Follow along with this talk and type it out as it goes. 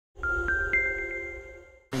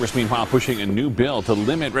Congress, meanwhile, pushing a new bill to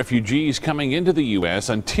limit refugees coming into the U.S.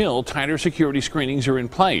 until tighter security screenings are in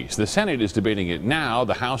place. The Senate is debating it now,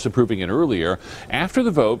 the House approving it earlier. After the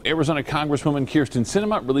vote, Arizona Congresswoman Kyrsten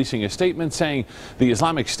Sinema releasing a statement saying the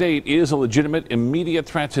Islamic State is a legitimate, immediate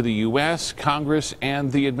threat to the U.S., Congress,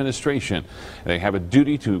 and the administration. They have a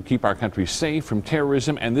duty to keep our country safe from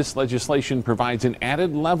terrorism, and this legislation provides an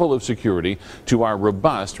added level of security to our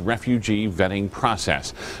robust refugee vetting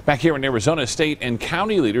process. Back here in Arizona, state and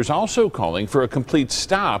county leaders also calling for a complete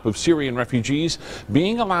stop of Syrian refugees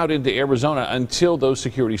being allowed into Arizona until those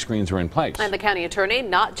security screens are in place. And the county attorney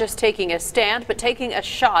not just taking a stand, but taking a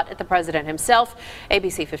shot at the president himself.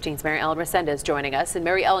 ABC 15's Mary Ellen Resendez joining us. And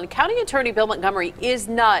Mary Ellen, County Attorney Bill Montgomery is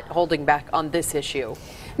not holding back on this issue.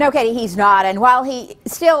 No, Katie, he's not. And while he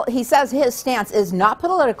says his stance is not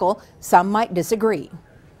political, some might disagree.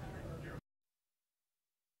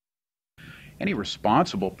 Any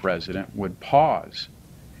responsible president would pause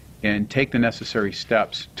and take the necessary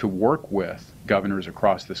steps to work with governors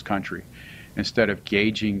across this country instead of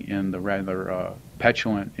gauging in the rather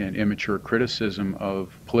petulant and immature criticism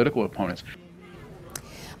of political opponents.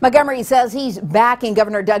 Montgomery says he's backing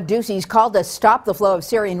Governor Doug Ducey's call to stop the flow of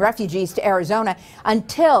Syrian refugees to Arizona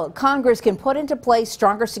until Congress can put into place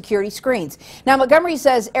stronger security screens. Now, Montgomery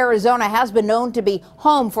says Arizona has been known to be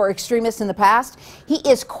home for extremists in the past. He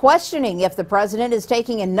is questioning if the president is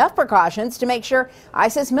taking enough precautions to make sure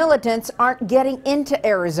ISIS militants aren't getting into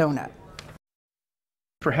Arizona.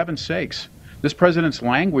 For heaven's sakes, this president's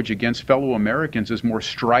language against fellow Americans is more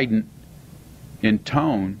strident in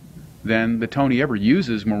tone than the tone he ever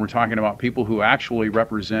uses when we're talking about people who actually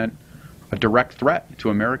represent a direct threat to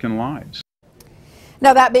American lives.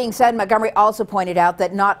 Now, that being said, Montgomery also pointed out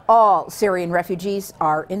that not all Syrian refugees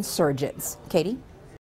are insurgents. Katie?